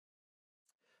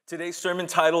Today's sermon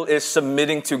title is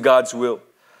Submitting to God's Will.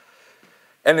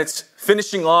 And it's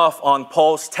finishing off on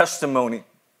Paul's testimony.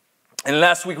 And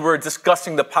last week we were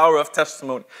discussing the power of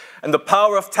testimony. And the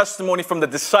power of testimony from the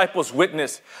disciples'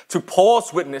 witness to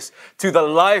Paul's witness to the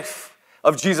life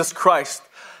of Jesus Christ.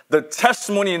 The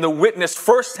testimony and the witness,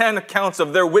 firsthand accounts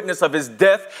of their witness of his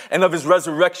death and of his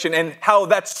resurrection, and how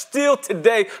that still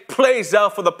today plays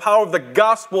out for the power of the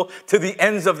gospel to the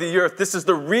ends of the earth. This is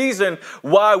the reason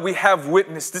why we have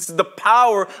witness. This is the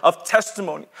power of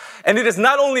testimony. And it is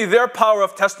not only their power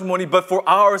of testimony, but for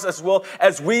ours as well,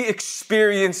 as we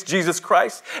experience Jesus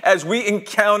Christ, as we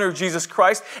encounter Jesus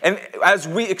Christ, and as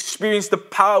we experience the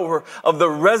power of the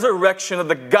resurrection of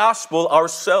the gospel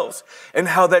ourselves, and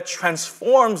how that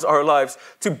transforms our lives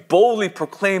to boldly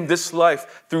proclaim this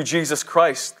life through Jesus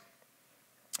Christ.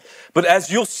 But as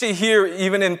you'll see here,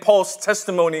 even in Paul's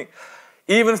testimony,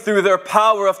 even through their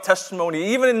power of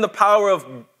testimony, even in the power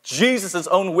of Jesus'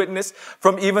 own witness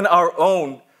from even our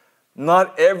own,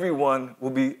 not everyone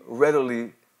will be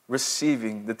readily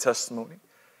receiving the testimony.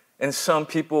 And some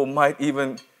people might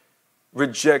even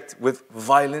reject with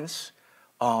violence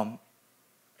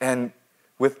and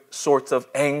with sorts of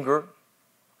anger.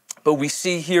 But we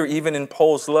see here, even in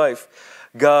Paul's life,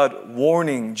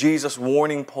 Jesus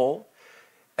warning Paul,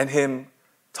 and him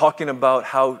talking about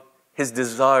how his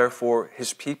desire for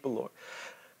his people, Lord.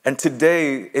 And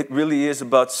today, it really is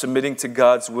about submitting to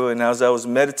God's will. And as I was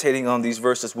meditating on these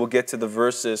verses, we'll get to the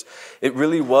verses, it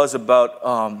really was about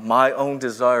my own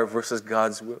desire versus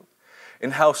God's will.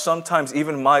 And how sometimes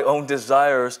even my own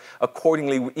desires,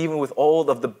 accordingly, even with all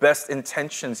of the best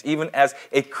intentions, even as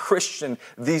a Christian,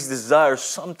 these desires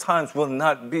sometimes will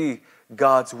not be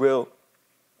God's will.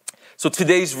 So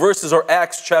today's verses are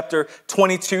Acts chapter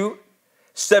 22,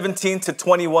 17 to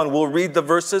 21. We'll read the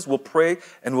verses, we'll pray,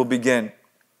 and we'll begin.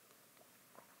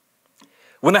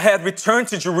 When I had returned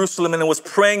to Jerusalem and was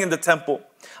praying in the temple,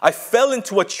 I fell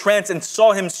into a trance and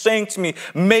saw him saying to me,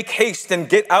 "Make haste and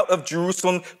get out of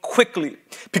Jerusalem quickly,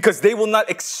 because they will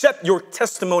not accept your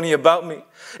testimony about me."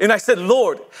 And I said,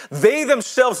 "Lord, they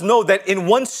themselves know that in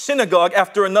one synagogue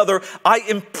after another, I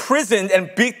imprisoned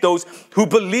and beat those who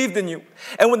believed in you.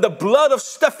 And when the blood of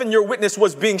Stephen, your witness,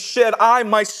 was being shed, I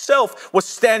myself was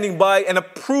standing by and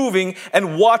approving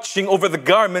and watching over the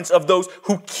garments of those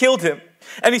who killed him.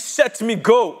 And he said to me,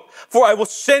 'Go, for I will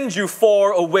send you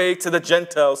far away to the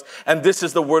Gentiles.'" And this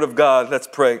is the word of God. Let's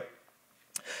pray.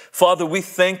 Father, we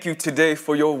thank you today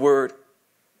for your word.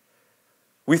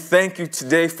 We thank you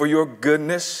today for your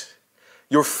goodness,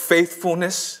 your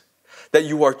faithfulness, that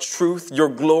you are truth, your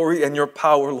glory, and your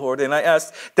power, Lord. And I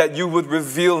ask that you would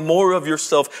reveal more of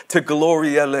yourself to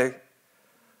GCLA.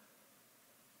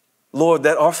 Lord,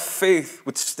 that our faith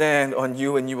would stand on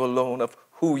you and you alone, of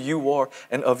who you are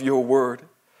and of your word.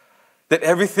 That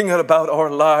everything about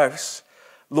our lives,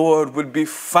 Lord, would be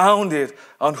founded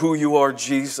on who you are,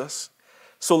 Jesus.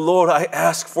 So, Lord, I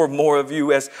ask for more of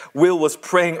you. As Will was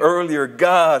praying earlier,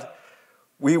 God,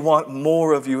 we want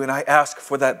more of you. And I ask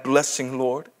for that blessing,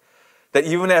 Lord. That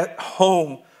even at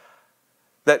home,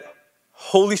 that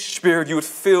Holy Spirit, you would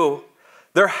fill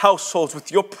their households with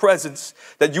your presence,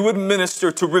 that you would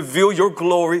minister to reveal your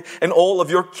glory and all of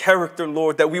your character,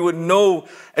 Lord, that we would know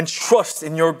and trust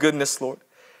in your goodness, Lord.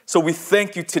 So we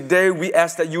thank you today. We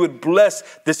ask that you would bless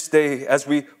this day as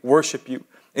we worship you.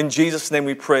 In Jesus' name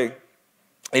we pray.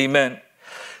 Amen.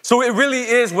 So it really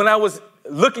is, when I was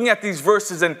looking at these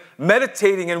verses and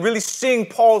meditating and really seeing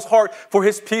Paul's heart for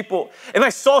his people, and I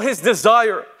saw his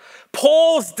desire.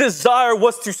 Paul's desire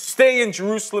was to stay in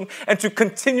Jerusalem and to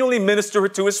continually minister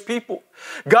to his people.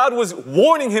 God was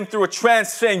warning him through a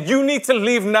trance, saying, "You need to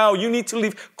leave now. You need to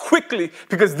leave quickly,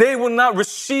 because they will not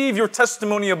receive your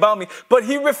testimony about me." But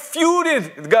he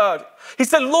refuted God. He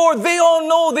said, "Lord, they all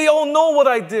know what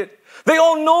I did. They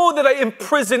all know that I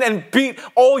imprisoned and beat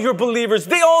all your believers.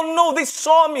 They all know, they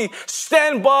saw me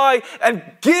stand by and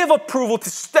give approval to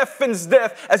Stephen's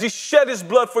death as he shed his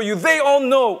blood for you. They all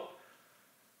know."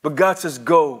 But God says,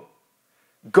 go,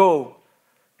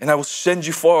 and I will send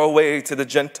you far away to the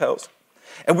Gentiles.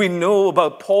 And we know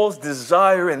about Paul's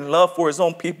desire and love for his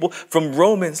own people from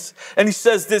Romans. And he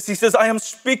says this, he says, "I am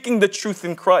speaking the truth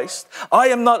in Christ. I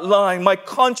am not lying. My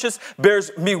conscience bears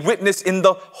me witness in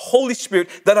the Holy Spirit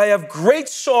that I have great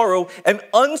sorrow and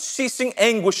unceasing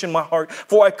anguish in my heart.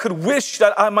 For I could wish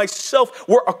that I myself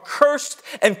were accursed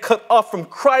and cut off from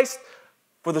Christ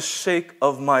for the sake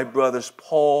of my brothers."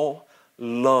 Paul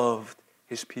loved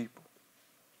his people.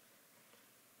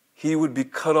 He would be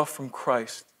cut off from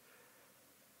Christ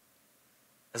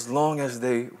as long as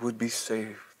they would be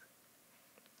saved.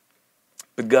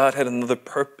 But God had another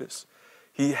purpose.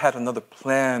 He had another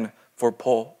plan for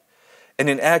Paul. And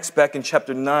in Acts, back in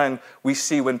chapter 9, we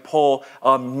see when Paul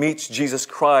meets Jesus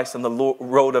Christ on the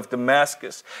road of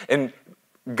Damascus, and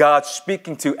God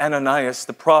speaking to Ananias,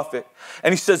 the prophet.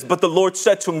 And he says, but the Lord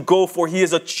said to him, go, for he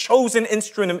is a chosen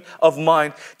instrument of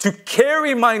mine to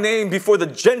carry my name before the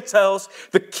Gentiles,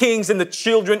 the kings, and the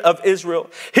children of Israel.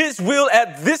 His will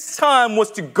at this time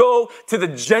was to go to the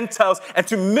Gentiles and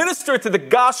to minister to the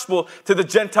gospel to the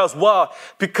Gentiles. Why?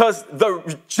 Because the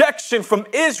rejection from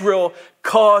Israel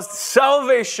caused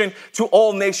salvation to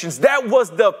all nations. That was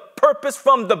the purpose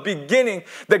from the beginning,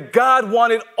 that God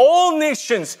wanted all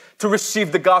nations to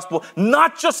receive the gospel,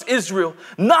 not just Israel,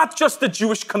 not just the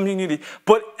Jewish community,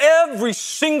 but every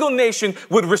single nation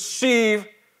would receive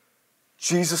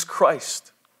Jesus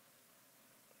Christ.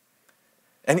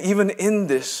 And even in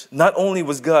this, not only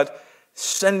was God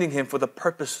sending him for the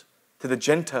purpose to the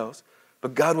Gentiles,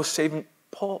 but God was saving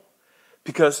Paul,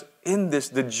 because in this,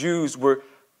 the Jews were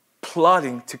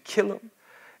plotting to kill him.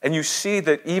 And you see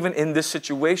that even in this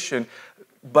situation,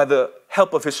 by the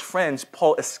help of his friends,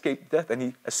 Paul escaped death and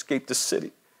he escaped the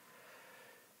city.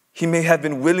 He may have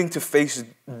been willing to face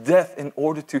death in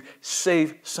order to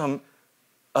save some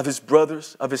of his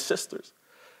brothers, of his sisters.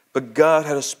 But God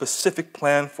had a specific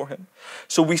plan for him.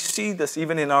 So we see this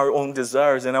even in our own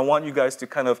desires. And I want you guys to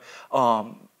kind of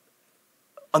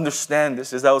understand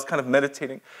this. As I was kind of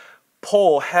meditating,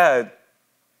 Paul had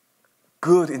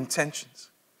good intentions.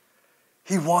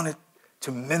 He wanted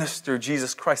to minister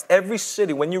Jesus Christ. Every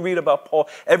city, when you read about Paul,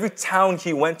 every town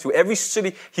he went to, every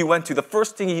city he went to, the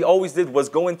first thing he always did was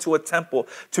go into a temple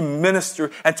to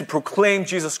minister and to proclaim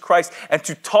Jesus Christ and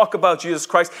to talk about Jesus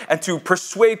Christ and to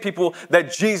persuade people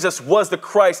that Jesus was the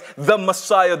Christ, the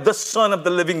Messiah, the Son of the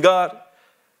living God.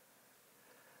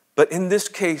 But in this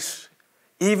case,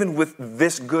 even with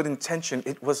this good intention,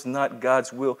 it was not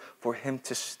God's will for him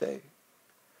to stay.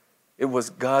 It was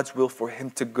God's will for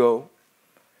him to go.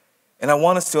 And I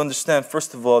want us to understand,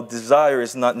 first of all, desire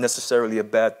is not necessarily a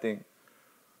bad thing.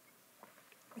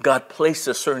 God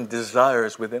places certain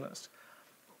desires within us.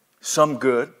 Some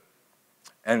good,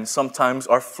 and sometimes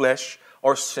our flesh,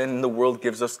 our sin in the world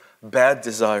gives us bad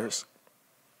desires.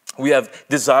 We have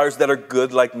desires that are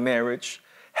good, like marriage,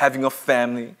 having a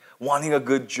family, wanting a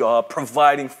good job,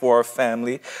 providing for our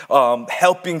family,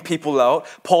 helping people out.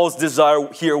 Paul's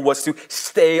desire here was to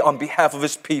stay on behalf of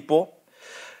his people.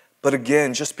 But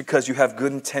again, just because you have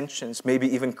good intentions,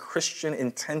 maybe even Christian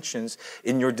intentions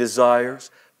in your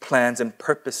desires, plans, and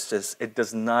purposes, it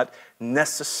does not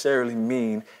necessarily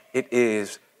mean it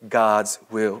is God's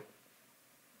will.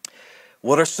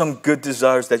 What are some good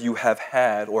desires that you have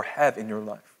had or have in your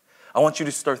life? I want you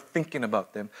to start thinking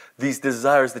about them. These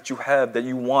desires that you have, that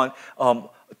you want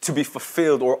to be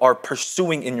fulfilled or are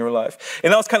pursuing in your life.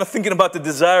 And I was kind of thinking about the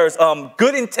desires,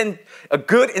 good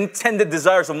intended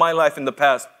desires of my life in the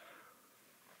past.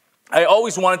 I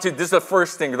always wanted to, this is the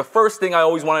first thing I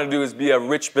always wanted to do is be a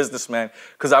rich businessman,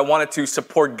 because I wanted to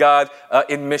support God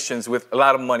in missions with a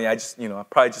lot of money. I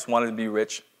probably just wanted to be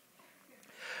rich.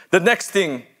 The next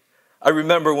thing I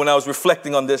remember when I was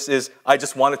reflecting on this is I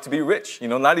just wanted to be rich,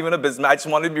 not even a businessman. I just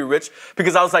wanted to be rich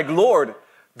because I was like, Lord,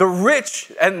 the rich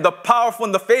and the powerful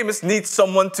and the famous need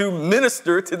someone to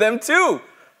minister to them too.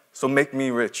 So make me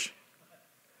rich.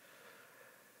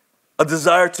 A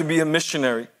desire to be a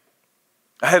missionary.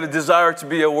 I had a desire to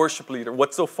be a worship leader.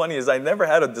 What's so funny is I never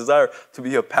had a desire to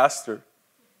be a pastor.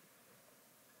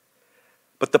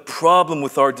 But the problem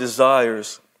with our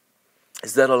desires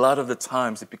is that a lot of the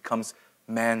times it becomes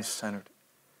man-centered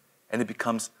and it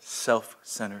becomes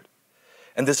self-centered.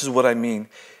 And this is what I mean.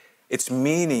 It's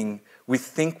meaning we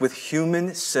think with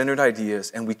human-centered ideas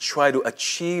and we try to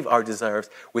achieve our desires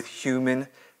with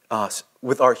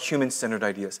our human-centered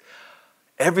ideas.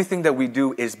 Everything that we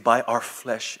do is by our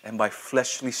flesh and by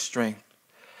fleshly strength.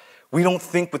 We don't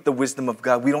think with the wisdom of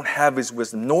God. We don't have his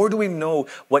wisdom, nor do we know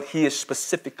what he is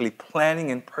specifically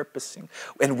planning and purposing.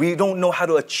 And we don't know how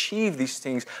to achieve these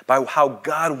things by how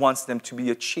God wants them to be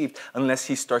achieved unless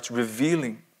he starts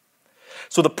revealing.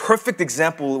 So the perfect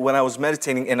example when I was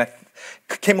meditating and I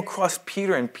came across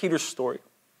Peter and Peter's story.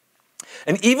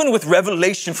 And even with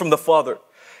revelation from the Father,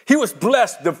 he was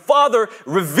blessed. The Father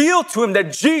revealed to him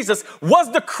that Jesus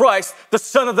was the Christ, the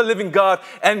Son of the living God.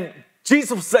 And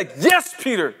Jesus was like, yes,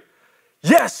 Peter,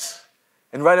 yes.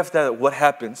 And right after that, what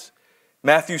happens?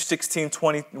 Matthew 16,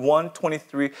 21,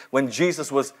 23, when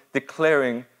Jesus was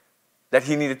declaring that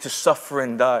he needed to suffer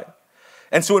and die.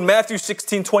 And so in Matthew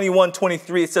 16, 21,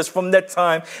 23, it says, from that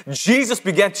time, Jesus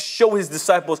began to show his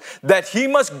disciples that he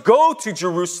must go to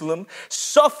Jerusalem,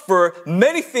 suffer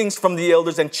many things from the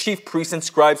elders and chief priests and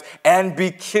scribes, and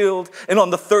be killed, and on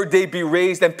the third day be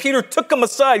raised. And Peter took him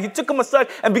aside. He took him aside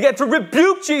and began to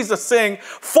rebuke Jesus, saying,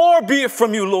 far be it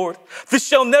from you, Lord. This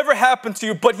shall never happen to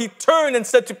you. But he turned and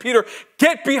said to Peter,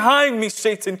 get behind me,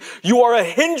 Satan. You are a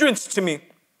hindrance to me.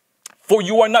 For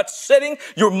you are not setting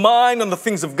your mind on the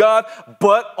things of God,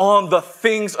 but on the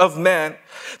things of man.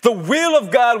 The will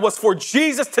of God was for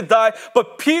Jesus to die,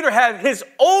 but Peter had his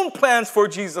own plans for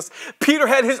Jesus. Peter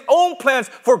had his own plans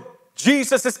for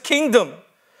Jesus' kingdom.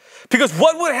 Because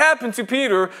what would happen to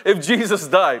Peter if Jesus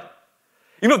died?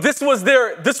 You know, this was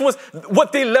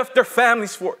what they left their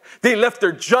families for. They left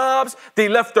their jobs, they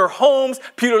left their homes.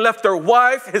 Peter left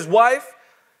his wife.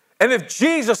 And if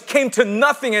Jesus came to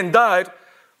nothing and died,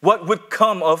 what would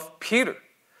come of Peter?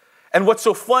 And what's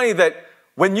so funny that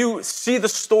when you see the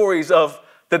stories of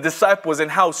the disciples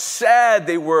and how sad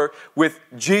they were with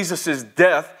Jesus'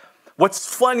 death,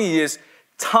 what's funny is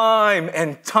time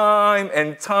and time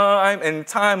and time and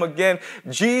time again,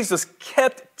 Jesus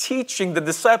kept teaching the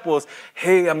disciples,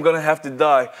 hey, I'm going to have to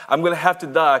die. I'm going to have to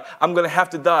die. I'm going to have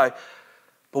to die.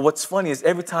 But what's funny is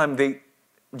every time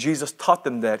Jesus taught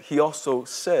them that, he also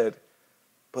said,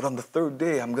 but on the third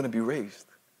day, I'm going to be raised.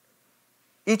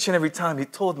 Each and every time he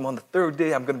told them on the third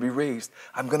day, I'm going to be raised.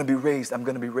 I'm going to be raised. I'm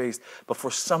going to be raised. But for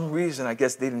some reason, I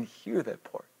guess they didn't hear that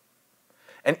part.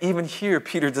 And even here,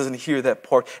 Peter doesn't hear that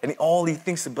part. And all he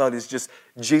thinks about is just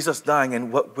Jesus dying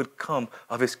and what would come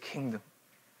of his kingdom.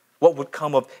 What would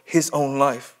come of his own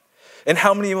life. And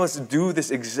how many of us do this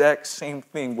exact same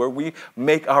thing where we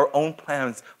make our own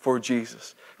plans for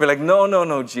Jesus? We're like,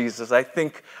 no, Jesus, I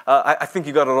think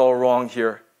you got it all wrong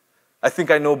here. I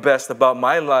think I know best about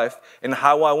my life and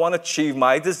how I want to achieve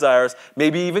my desires,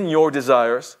 maybe even your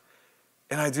desires.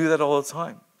 And I do that all the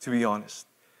time, to be honest.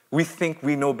 We think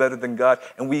we know better than God,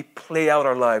 and we play out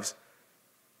our lives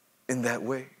in that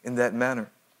way, in that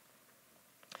manner.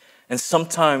 And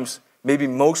sometimes, maybe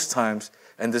most times,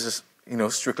 and this is,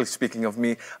 strictly speaking of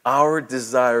me, our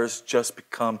desires just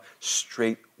become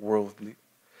straight worldly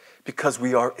because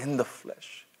we are in the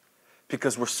flesh,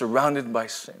 because we're surrounded by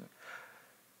sin.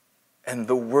 And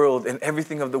the world and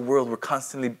everything of the world, we're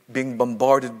constantly being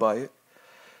bombarded by it.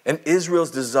 And Israel's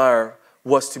desire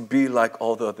was to be like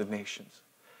all the other nations.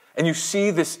 And you see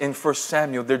this in 1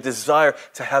 Samuel, their desire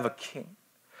to have a king.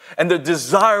 And their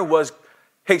desire was,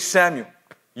 hey, Samuel,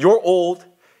 you're old.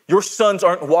 Your sons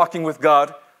aren't walking with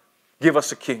God. Give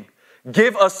us a king.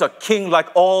 Give us a king like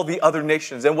all the other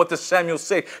nations. And what does Samuel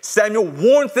say? Samuel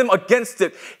warns them against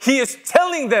it. He is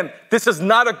telling them this is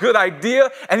not a good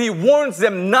idea, and he warns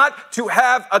them not to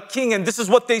have a king. And this is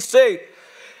what they say.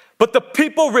 But the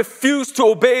people refused to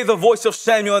obey the voice of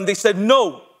Samuel, and they said,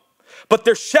 no, but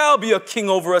there shall be a king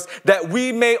over us, that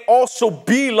we may also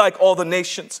be like all the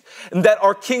nations, and that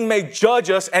our king may judge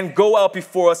us and go out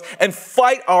before us and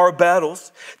fight our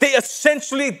battles. They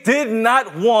essentially did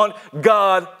not want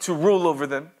God to rule over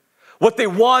them. What they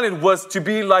wanted was to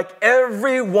be like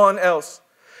everyone else.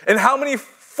 And how many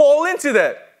fall into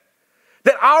that?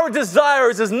 That our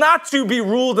desires is not to be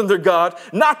ruled under God,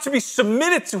 not to be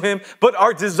submitted to him, but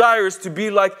our desires to be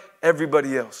like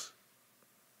everybody else.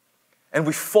 And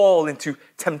we fall into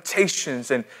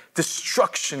temptations and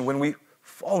destruction when we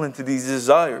fall into these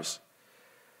desires.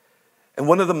 And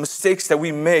one of the mistakes that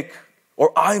we make,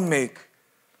 or I make,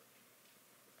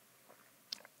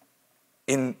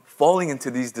 in falling into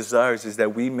these desires is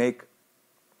that we make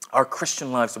our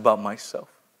Christian lives about myself.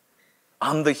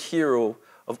 I'm the hero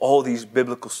of all these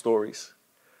biblical stories.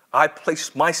 I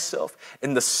place myself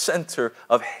in the center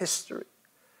of history.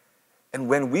 And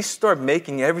when we start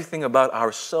making everything about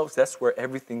ourselves, that's where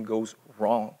everything goes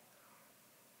wrong.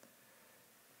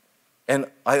 And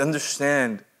I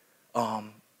understand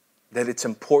that it's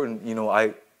important,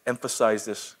 I emphasize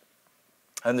this.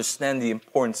 I understand the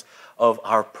importance of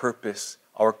our purpose,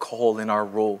 our call, and our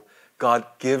role. God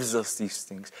gives us these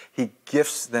things. He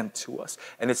gifts them to us.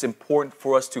 And it's important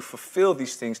for us to fulfill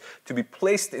these things, to be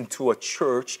placed into a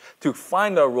church, to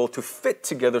find our role, to fit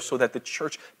together so that the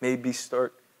church may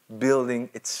start building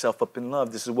itself up in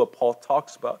love. This is what Paul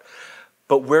talks about.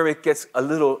 But where it gets a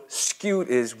little skewed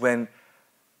is when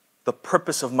the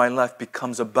purpose of my life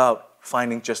becomes about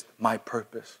finding just my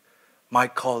purpose, my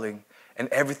calling, and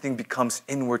everything becomes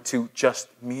inward to just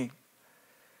me.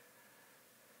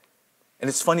 And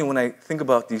it's funny when I think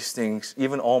about these things,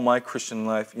 even all my Christian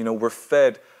life, we're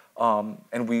fed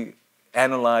and we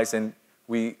analyze and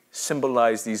we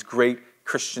symbolize these great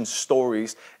Christian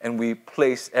stories, and we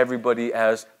place everybody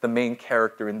as the main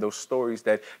character in those stories,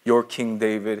 that you're King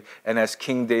David, and as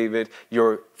King David,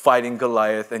 you're fighting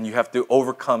Goliath, and you have to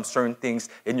overcome certain things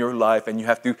in your life, and you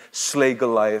have to slay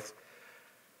Goliath.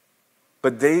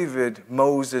 But David,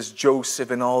 Moses, Joseph,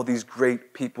 and all these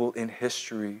great people in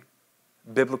history,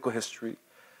 biblical history,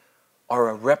 are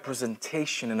a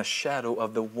representation and a shadow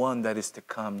of the one that is to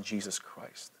come, Jesus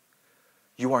Christ.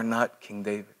 You are not King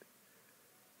David.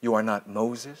 You are not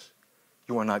Moses.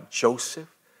 You are not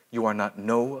Joseph. You are not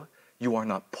Noah. You are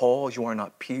not Paul. You are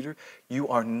not Peter. You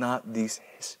are not these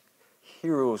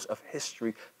heroes of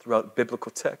history throughout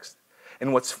biblical text.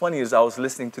 And what's funny is I was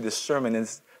listening to this sermon, and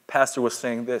this pastor was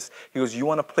saying this. He goes, you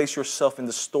want to place yourself in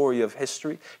the story of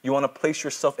history? You want to place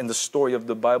yourself in the story of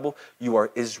the Bible? You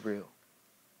are Israel.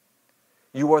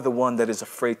 You are the one that is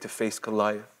afraid to face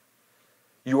Goliath.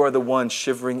 You are the one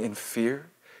shivering in fear.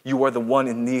 You are the one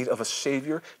in need of a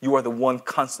Savior. You are the one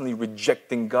constantly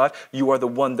rejecting God. You are the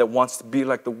one that wants to be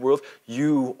like the world.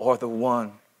 You are the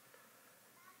one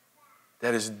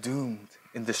that is doomed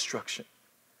in destruction.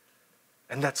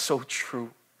 And that's so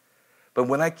true. But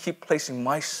when I keep placing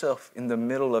myself in the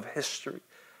middle of history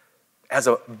as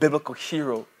a biblical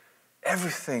hero,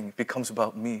 everything becomes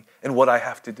about me and what I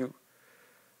have to do.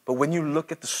 But when you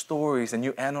look at the stories and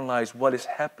you analyze what is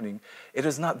happening, it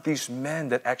is not these men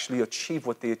that actually achieve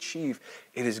what they achieve.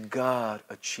 It is God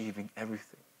achieving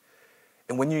everything.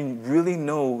 And when you really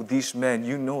know these men,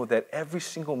 you know that every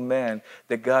single man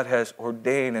that God has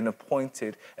ordained and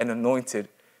appointed and anointed,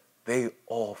 they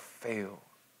all fail.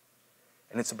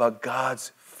 And it's about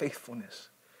God's faithfulness.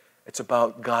 It's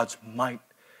about God's might.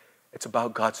 It's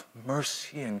about God's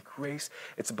mercy and grace.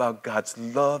 It's about God's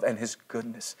love and His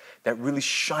goodness that really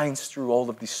shines through all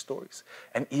of these stories.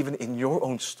 And even in your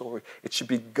own story, it should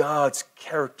be God's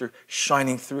character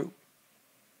shining through.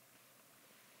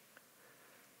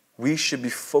 We should be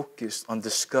focused on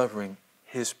discovering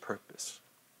His purpose.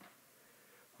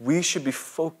 We should be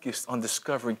focused on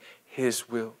discovering His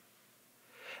will.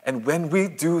 And when we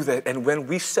do that, and when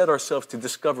we set ourselves to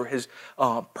discover His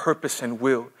purpose and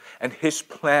will, and His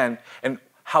plan, and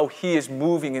how He is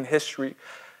moving in history,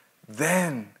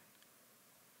 then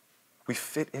we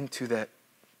fit into that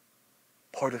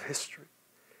part of history.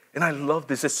 And I love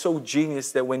this. It's so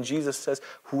genius that when Jesus says,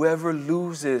 whoever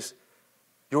loses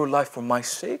your life for my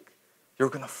sake, you're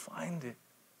going to find it.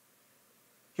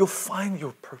 You'll find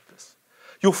your purpose.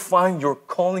 You'll find your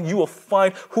calling. You will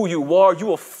find who you are. You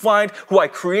will find who I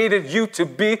created you to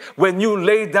be when you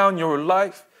lay down your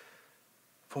life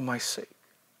for my sake.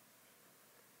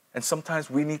 And sometimes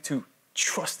we need to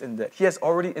trust in that. He has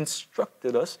already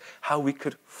instructed us how we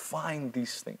could find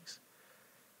these things.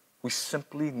 We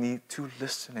simply need to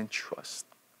listen and trust.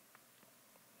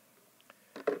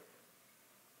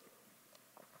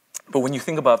 But when you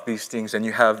think about these things and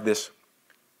you have this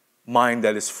mind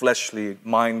that is fleshly,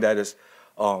 mind that is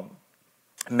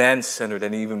man-centered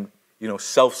and even,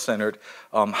 self-centered.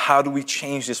 How do we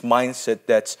change this mindset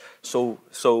that's so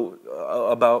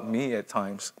about me at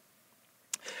times?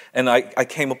 And I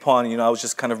came upon, I was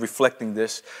just kind of reflecting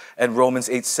this. And Romans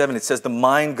 8:7, it says, the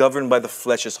mind governed by the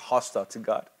flesh is hostile to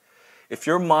God. If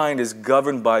your mind is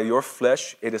governed by your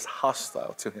flesh, it is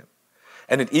hostile to Him.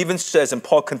 And it even says, and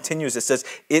Paul continues, it says,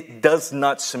 it does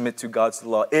not submit to God's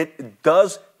law. It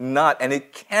does not, and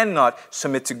it cannot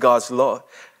submit to God's law.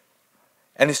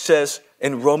 And it says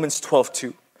in Romans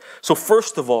 12:2. So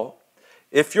first of all,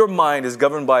 if your mind is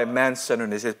governed by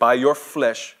man-centeredness, it's by your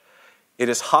flesh, it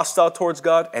is hostile towards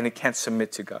God and it can't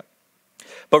submit to God.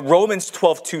 But Romans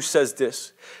 12:2 says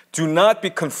this, do not be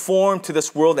conformed to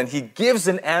this world. And he gives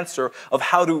an answer of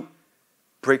how to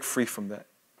break free from that.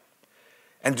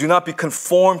 And do not be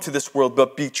conformed to this world,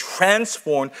 but be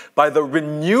transformed by the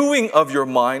renewing of your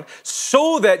mind,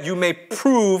 so that you may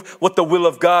prove what the will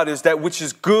of God is, that which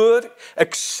is good,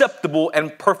 acceptable,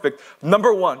 and perfect.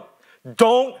 Number one,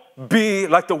 don't be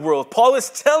like the world. Paul is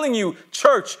telling you,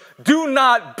 church, do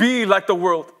not be like the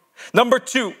world. Number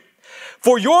two,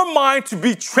 for your mind to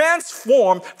be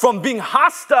transformed from being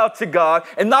hostile to God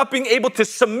and not being able to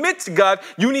submit to God,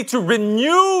 you need to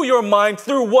renew your mind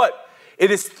through what? It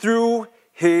is through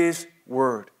His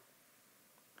word.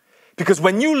 Because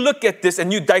when you look at this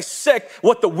and you dissect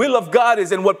what the will of God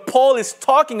is and what Paul is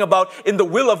talking about in the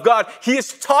will of God, he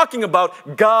is talking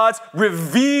about God's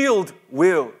revealed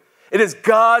will. It is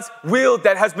God's will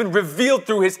that has been revealed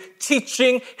through His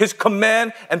teaching, His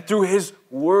command, and through His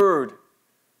word.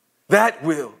 That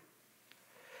will.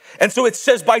 And so it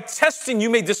says, by testing you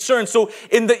may discern. So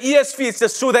in the ESV it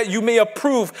says, so that you may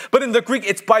approve. But in the Greek,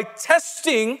 it's by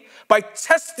testing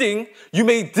you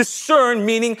may discern,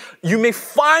 meaning you may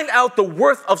find out the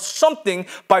worth of something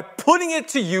by putting it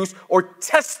to use or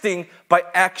testing by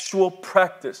actual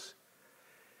practice.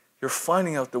 You're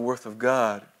finding out the worth of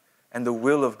God and the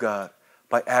will of God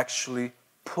by actually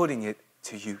putting it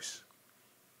to use.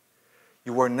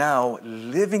 You are now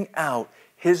living out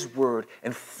His word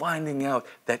and finding out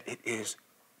that it is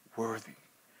worthy.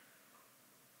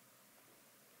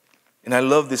 And I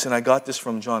love this, and I got this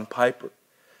from John Piper.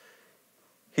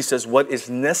 He says, what is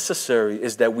necessary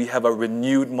is that we have a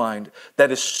renewed mind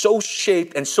that is so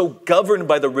shaped and so governed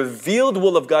by the revealed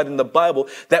will of God in the Bible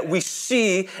that we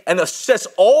see and assess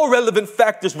all relevant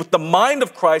factors with the mind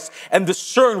of Christ and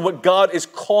discern what God is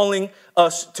calling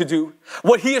us to do.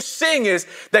 What he is saying is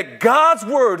that God's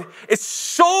word is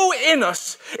so in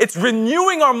us, it's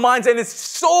renewing our minds, and it's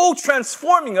so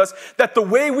transforming us that the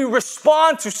way we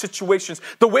respond to situations,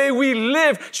 the way we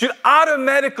live, should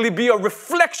automatically be a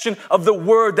reflection of the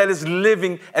word that is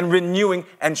living and renewing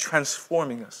and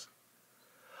transforming us.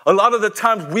 A lot of the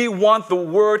times we want the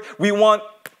word, we want,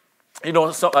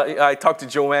 I talked to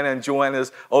Joanna, and Joanna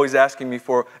is always asking me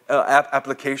for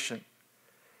application.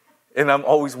 And I'm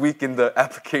always weak in the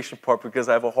application part because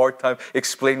I have a hard time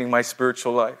explaining my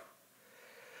spiritual life.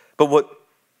 But what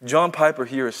John Piper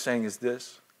here is saying is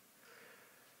this.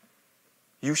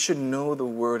 You should know the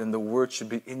word, and the word should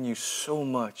be in you so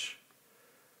much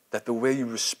that the way you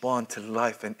respond to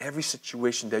life and every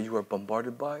situation that you are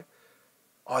bombarded by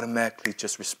automatically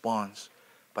just responds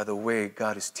by the way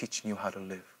God is teaching you how to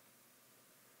live.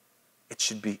 It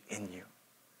should be in you.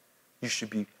 You should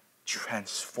be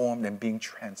transformed and being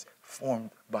transformed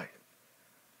by it.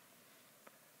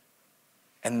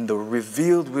 And the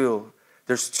revealed will,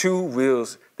 there's two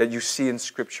wills that you see in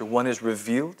Scripture. One is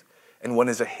revealed and one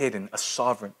is a hidden, a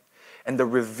sovereign. And the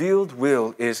revealed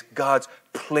will is God's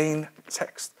plain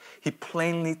text. He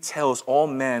plainly tells all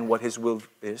man what his will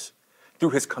is through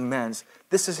his commands.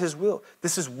 This is his will.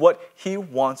 This is what he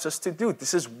wants us to do.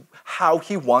 This is how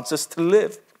he wants us to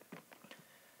live.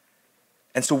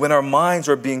 And so when our minds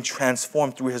are being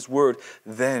transformed through his word,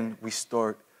 then we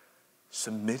start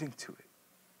submitting to it.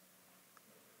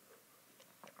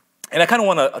 And I kind of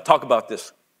want to talk about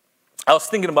this. I was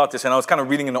thinking about this, and I was kind of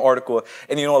reading an article.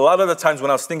 And, a lot of the times when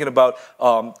I was thinking about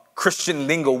Christian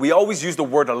lingo, we always use the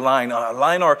word align.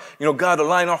 Align our, God,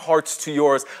 align our hearts to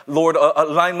yours. Lord,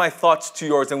 align my thoughts to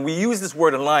yours. And we use this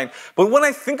word align. But when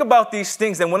I think about these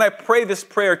things, and when I pray this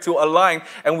prayer to align,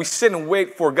 and we sit and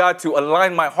wait for God to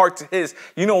align my heart to his,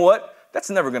 you know what?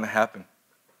 That's never going to happen.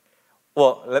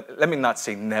 Well, let me not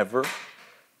say never,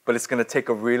 but it's going to take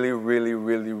a really, really,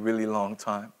 really, really long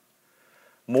time.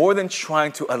 More than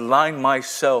trying to align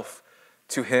myself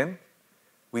to him,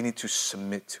 we need to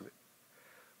submit to it.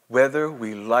 Whether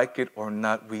we like it or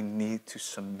not, we need to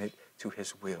submit to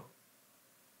his will.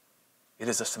 It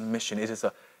is a submission. It is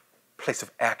a place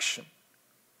of action.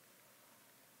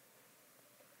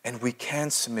 And we can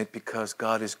submit because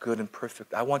God is good and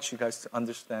perfect. I want you guys to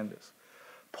understand this.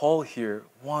 Paul here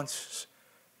wants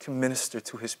to minister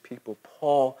to his people.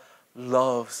 Paul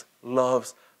loves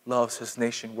his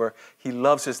nation, where he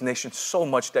loves his nation so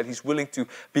much that he's willing to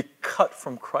be cut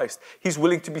from Christ. He's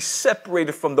willing to be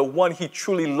separated from the one he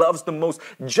truly loves the most,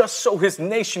 just so his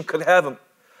nation could have him.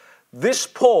 This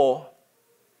Paul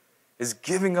is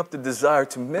giving up the desire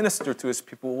to minister to his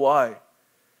people. Why?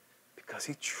 Because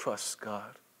he trusts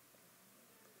God.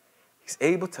 He's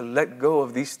able to let go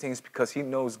of these things because he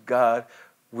knows God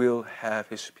will have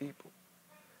his people.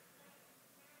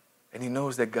 And he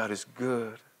knows that God is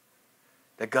good,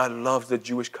 that God loves the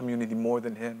Jewish community more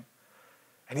than him.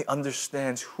 And he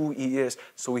understands who he is,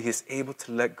 so he is able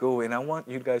to let go. And I want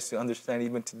you guys to understand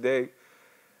even today,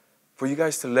 for you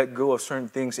guys to let go of certain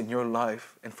things in your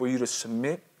life and for you to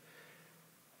submit,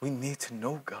 we need to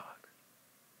know God.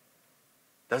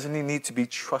 Doesn't he need to be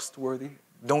trustworthy?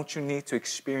 Don't you need to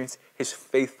experience his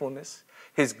faithfulness,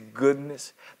 his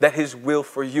goodness, that his will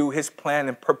for you, his plan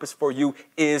and purpose for you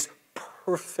is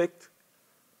perfect?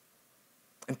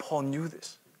 And Paul knew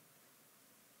this.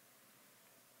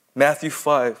 Matthew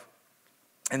 5.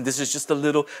 And this is just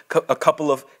a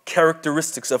couple of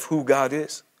characteristics of who God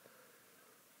is.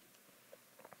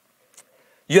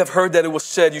 You have heard that it was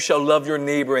said, you shall love your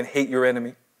neighbor and hate your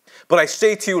enemy. But I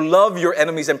say to you, love your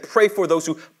enemies and pray for those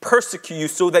who persecute you,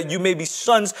 so that you may be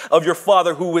sons of your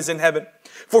Father who is in heaven.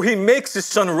 For he makes his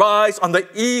sun rise on the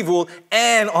evil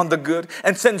and on the good,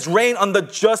 and sends rain on the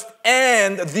just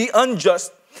and the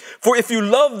unjust. For if you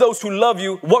love those who love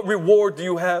you, what reward do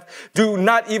you have? Do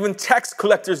not even tax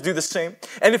collectors do the same?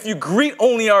 And if you greet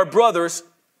only our brothers,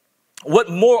 what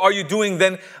more are you doing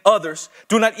than others?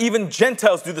 Do not even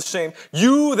Gentiles do the same?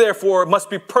 You, therefore, must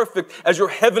be perfect as your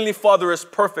heavenly Father is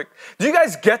perfect. Do you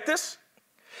guys get this?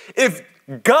 If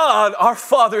God, our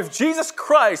Father, if Jesus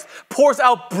Christ pours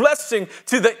out blessing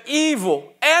to the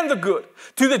evil and the good,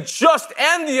 to the just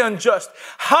and the unjust,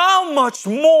 how much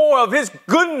more of His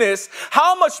goodness,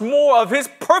 how much more of His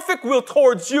perfect will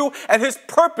towards you and His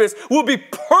purpose will be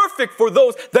perfect for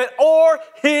those that are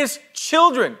His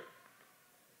children.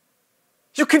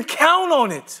 You can count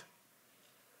on it.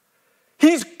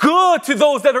 He's good to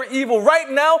those that are evil. Right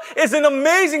now is an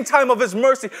amazing time of His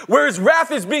mercy, where His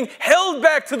wrath is being held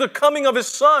back to the coming of His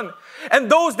Son. And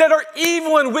those that are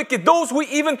evil and wicked, those who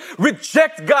even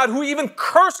reject God, who even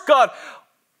curse God,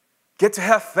 get to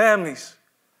have families,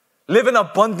 live an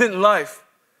abundant life,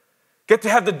 get to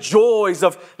have the joys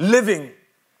of living,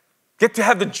 get to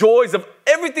have the joys of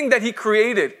everything that He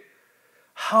created.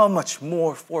 How much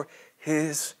more for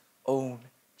His own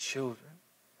children?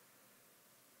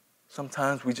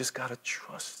 Sometimes we just got to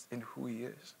trust in who He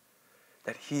is,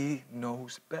 that He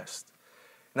knows best.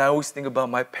 And I always think about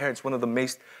my parents. One of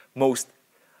the most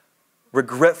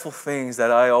regretful things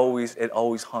that it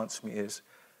always haunts me is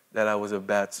that I was a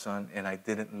bad son and I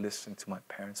didn't listen to my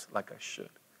parents like I should.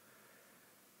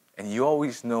 And you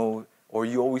always know, or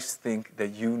you always think that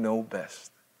you know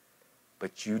best,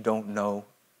 but you don't know,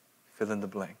 fill in the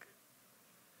blank.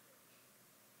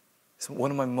 It's one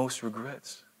of my most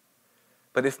regrets.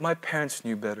 But if my parents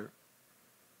knew better,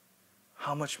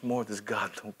 how much more does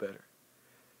God know better?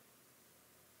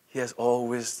 He has all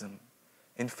wisdom,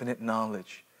 infinite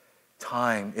knowledge.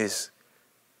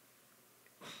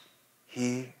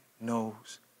 He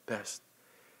knows best.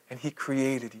 And He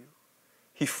created you.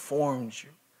 He formed you.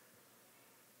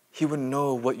 He would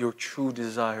know what your true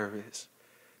desire is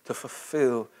to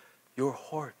fulfill your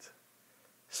heart.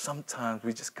 Sometimes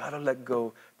we just got to let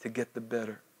go to get the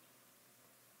better.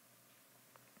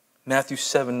 Matthew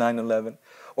 7:9-11.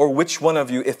 Or which one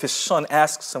of you, if his son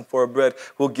asks him for a bread,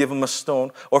 will give him a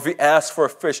stone? Or if he asks for a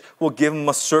fish, will give him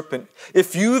a serpent?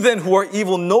 If you then who are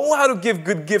evil know how to give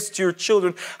good gifts to your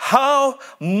children, how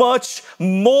much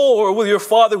more will your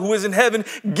Father who is in heaven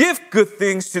give good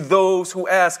things to those who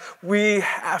ask? We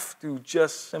have to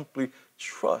just simply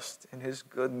trust in His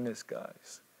goodness,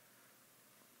 guys.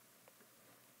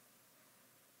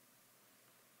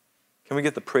 Can we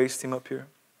get the praise team up here?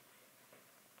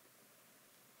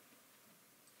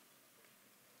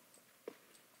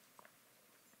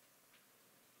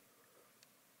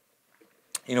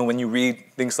 You know, when you read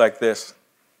things like this,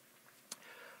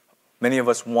 many of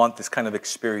us want this kind of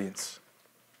experience.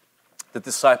 The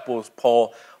disciples,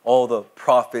 Paul, all the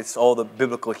prophets, all the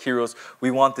biblical heroes,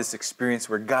 we want this experience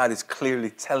where God is clearly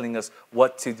telling us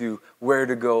what to do, where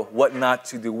to go, what not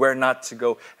to do, where not to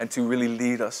go, and to really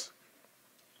lead us.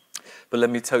 But let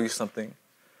me tell you something.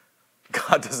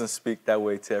 God doesn't speak that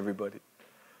way to everybody.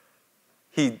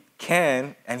 He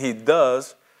can and He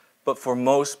does, but for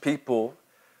most people,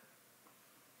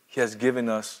 He has given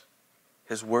us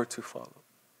His word to follow.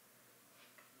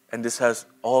 And this has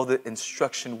all the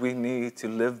instruction we need to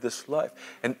live this life.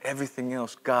 And everything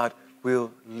else, God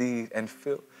will lead and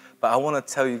fill. But I want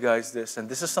to tell you guys this, and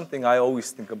this is something I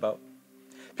always think about,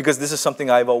 because this is something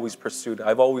I've always pursued.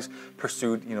 I've always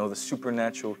pursued, the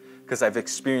supernatural, because I've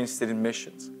experienced it in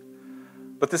missions.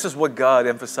 But this is what God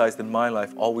emphasized in my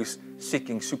life, always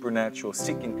seeking supernatural,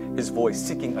 seeking His voice,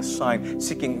 seeking a sign,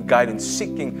 seeking guidance,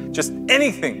 seeking just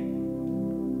anything.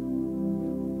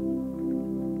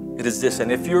 It is this,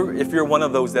 and if you're one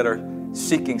of those that are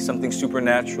seeking something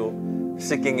supernatural,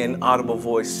 seeking an audible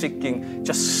voice, seeking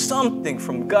just something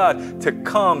from God to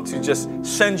come to just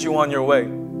send you on your way,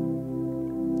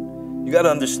 you got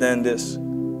to understand this.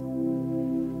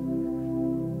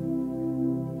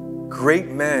 Great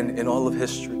men in all of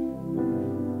history,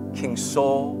 King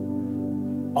Saul,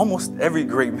 almost every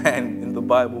great man in the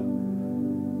Bible,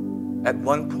 at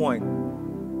one point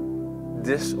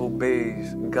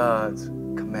disobeys God's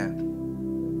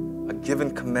command, a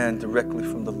given command directly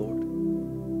from the Lord.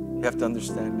 You have to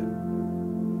understand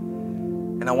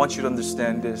it. And I want you to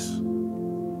understand this.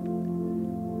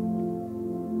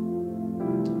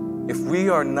 If we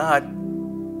are not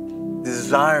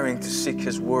desiring to seek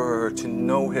His word, to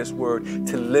know His word,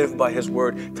 to live by His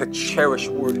word, to cherish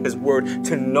His word,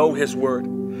 to know His word,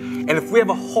 and if we have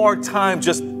a hard time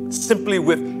just simply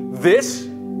with this,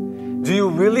 do you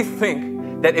really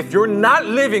think that if you're not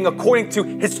living according to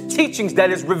his teachings that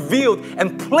is revealed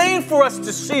and plain for us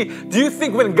to see, do you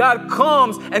think when God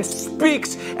comes and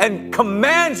speaks and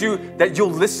commands you that you'll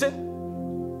listen?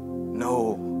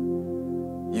 No,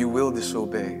 you will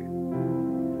disobey.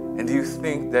 And do you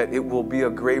think that it will be a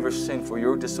graver sin for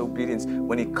your disobedience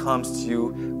when he comes to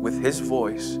you with his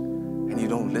voice and you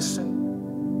don't listen?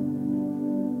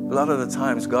 A lot of the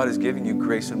times God is giving you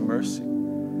grace and mercy.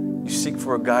 You seek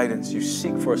for a guidance, you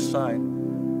seek for a sign.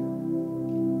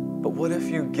 But what if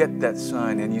you get that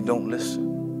sign and you don't listen?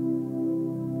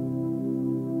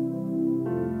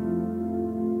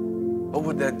 What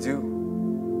would that do?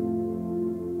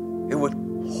 It would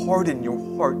harden your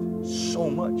heart so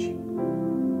much.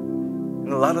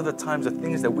 And a lot of the times, the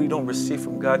things that we don't receive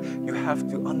from God, you have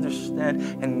to understand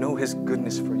and know his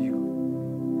goodness for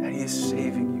you. That he is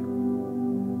saving you.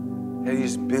 That he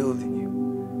is building you.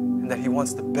 And that he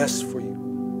wants the best for you.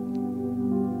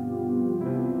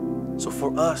 So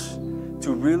for us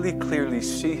to really clearly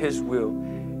see his will,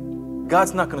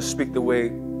 God's not going to speak the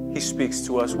way he speaks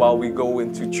to us while we go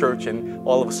into church and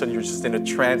all of a sudden you're just in a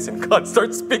trance and God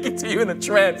starts speaking to you in a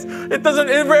trance. It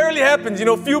rarely happens.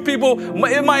 Few people,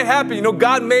 it might happen.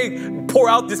 God may pour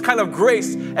out this kind of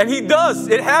grace, and he does.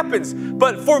 It happens.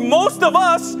 But for most of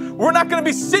us, we're not going to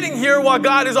be sitting here while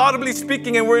God is audibly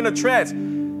speaking and we're in a trance.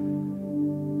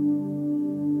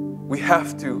 We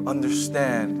have to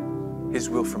understand his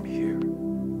will from here.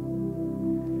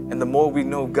 And the more we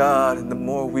know God and the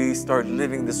more we start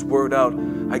living this word out,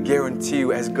 I guarantee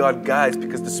you, as God guides,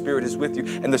 because the Spirit is with you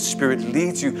and the Spirit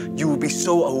leads you, you will be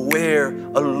so aware,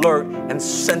 alert, and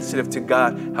sensitive to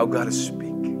God, how God is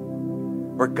speaking,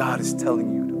 where God is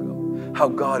telling you to go, how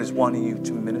God is wanting you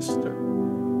to minister.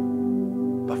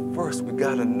 But first, we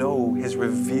got to know his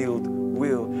revealed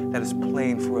will that is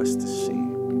plain for us to see.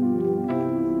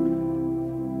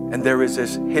 And there is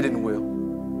his hidden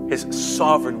will, his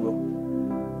sovereign will,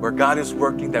 where God is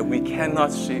working that we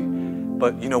cannot see.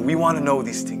 But, we want to know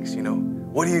these things,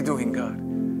 What are you doing, God?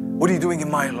 What are you doing in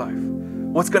my life?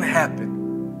 What's going to happen?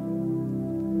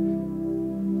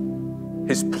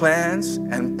 His plans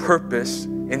and purpose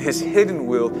in his hidden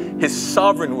will, his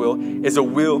sovereign will, is a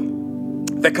will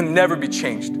that can never be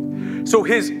changed. So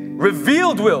his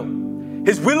revealed will,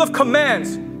 his will of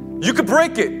commands, you could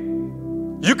break it.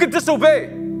 You could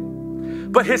disobey.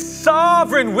 But his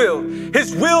sovereign will,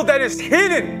 his will that is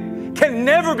hidden, can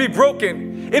never be broken.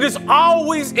 It is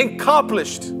always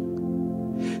accomplished.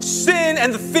 Sin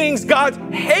and the things God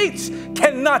hates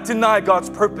cannot deny God's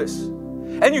purpose.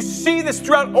 And you see this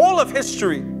throughout all of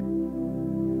history.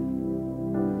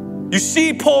 You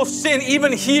see Paul's sin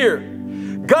even here.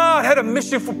 God had a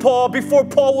mission for Paul before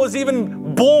Paul was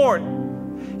even born.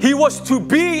 He was to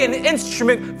be an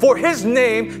instrument for his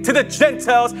name to the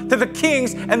Gentiles, to the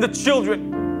kings and the children.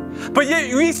 But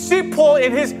yet we see Paul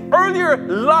in his earlier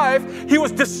life, he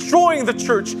was destroying the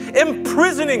church,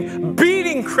 imprisoning,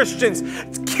 beating Christians,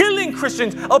 killing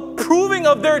Christians, approving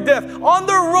of their death, on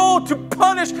the road to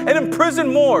punish and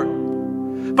imprison more.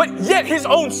 But yet his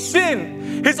own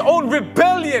sin, his own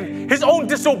rebellion, his own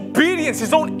disobedience,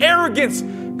 his own arrogance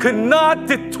could not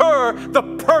deter the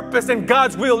purpose and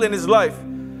God's will in his life.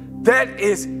 That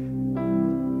is, I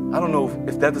don't know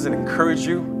if that doesn't encourage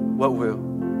you, what will?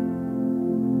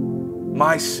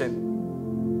 My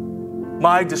sin,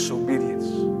 my disobedience,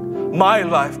 my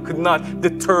life could not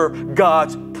deter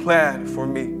God's plan for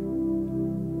me.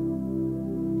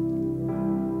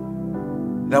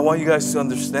 And I want you guys to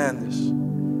understand this.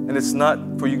 And it's not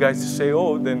for you guys to say,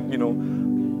 oh,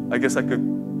 then, I guess I could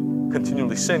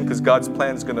continually sin because God's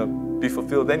plan is going to be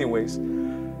fulfilled anyways.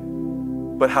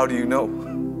 But how do you know?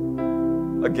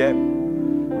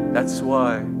 Again, that's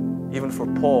why even for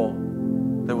Paul,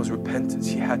 there was repentance.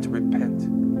 He had to repent.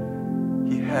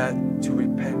 He had to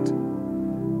repent.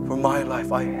 For my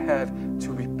life, I had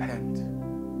to repent.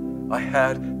 I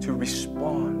had to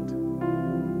respond.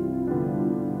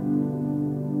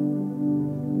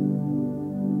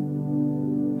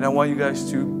 And I want you guys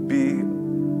to be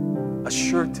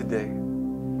assured today,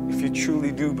 if you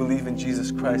truly do believe in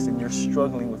Jesus Christ and you're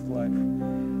struggling with life,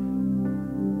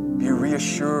 be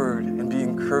reassured and be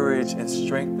encouraged and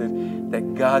strengthened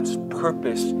that God's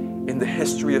purpose in the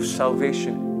history of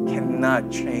salvation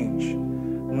cannot change,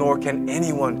 nor can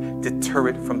anyone deter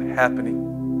it from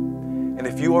happening. And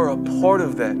if you are a part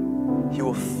of that, He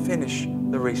will finish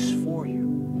the race for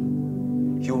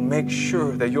you. He will make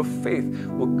sure that your faith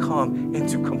will come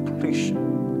into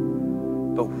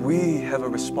completion. But we have a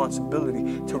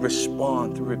responsibility to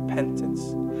respond through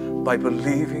repentance by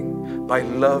believing, by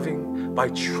loving, by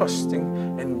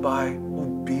trusting, and by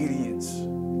obedience.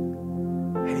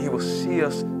 And He will see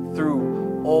us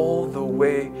through all the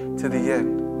way to the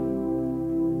end.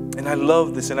 And I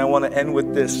love this, and I want to end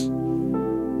with this.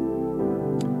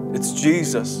 It's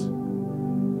Jesus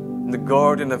in the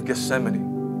Garden of Gethsemane.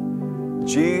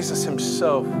 Jesus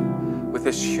himself, with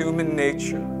his human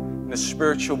nature in a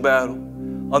spiritual battle,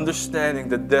 understanding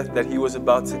the death that he was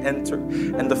about to enter,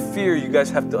 and the fear, you guys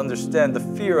have to understand, the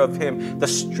fear of him, the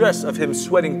stress of him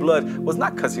sweating blood was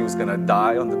not because he was going to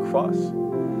die on the cross.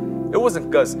 It wasn't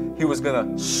because he was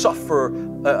going to suffer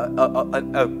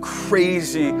a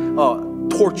crazy,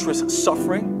 torturous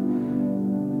suffering.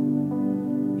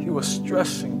 He was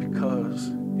stressing because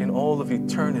in all of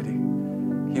eternity,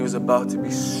 he was about to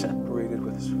be separated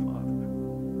with his Father.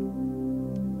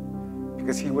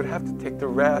 Because he would have to take the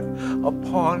wrath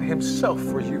upon himself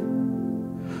for you.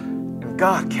 And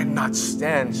God cannot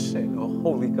stand sin, oh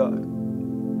holy God.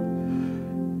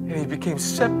 And he became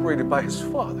separated by his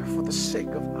Father for the sake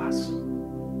of us.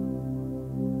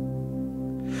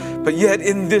 But yet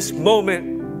in this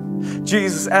moment,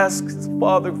 Jesus asks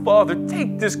Father, Father,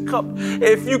 take this cup.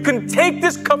 If you can take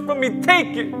this cup from me,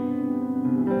 take it.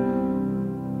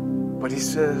 But he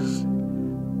says,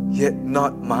 yet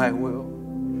not my will,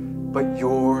 but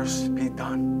yours be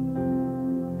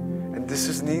done. And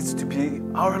this needs to be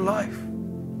our life.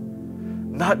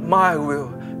 Not my will,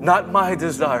 not my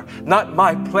desire, not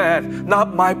my plan,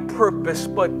 not my purpose,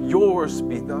 but yours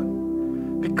be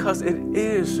done. Because it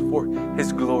is for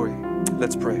his glory.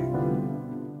 Let's pray.